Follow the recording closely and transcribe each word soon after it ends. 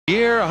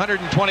Here,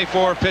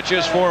 124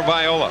 pitches for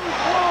Viola.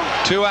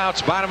 2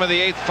 outs, bottom of the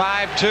 8th,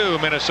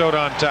 5-2, Minnesota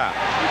on top.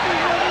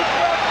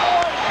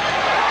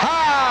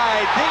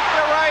 High, deep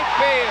to right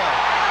field.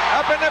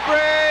 Up in the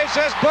breeze,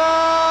 this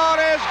ball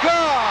is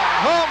gone.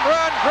 Home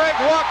run, Greg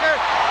Walker,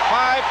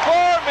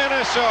 5-4,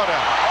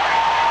 Minnesota.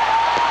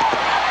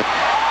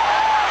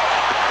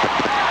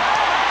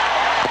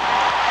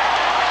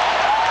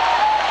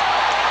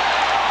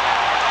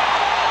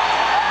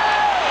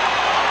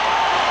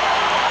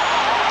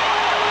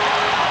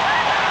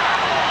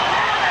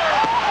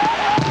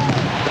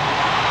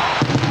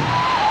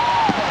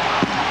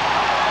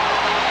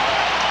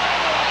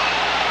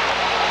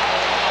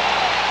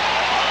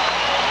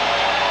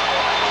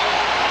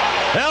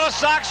 Well, the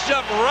Sox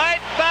jump right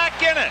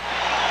back in it.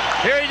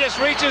 Here he just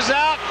reaches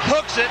out,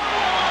 hooks it.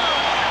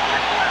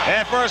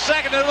 And for a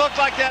second, it looked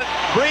like that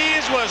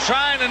breeze was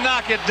trying to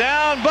knock it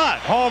down,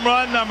 but home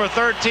run number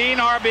 13,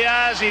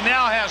 RBIs. He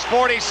now has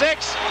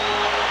 46.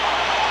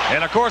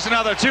 And, of course,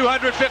 another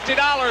 $250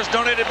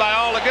 donated by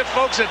all the good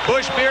folks at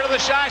Bush Beer to the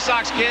Shy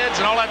Sox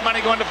kids, and all that money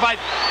going to fight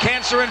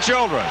cancer in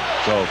children.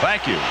 So,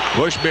 thank you,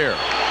 Bush Beer.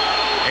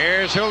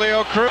 Here's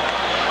Julio Cruz.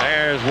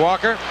 There's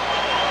Walker.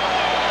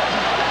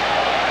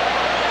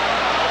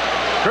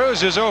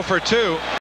 Cruz is 0 for 2.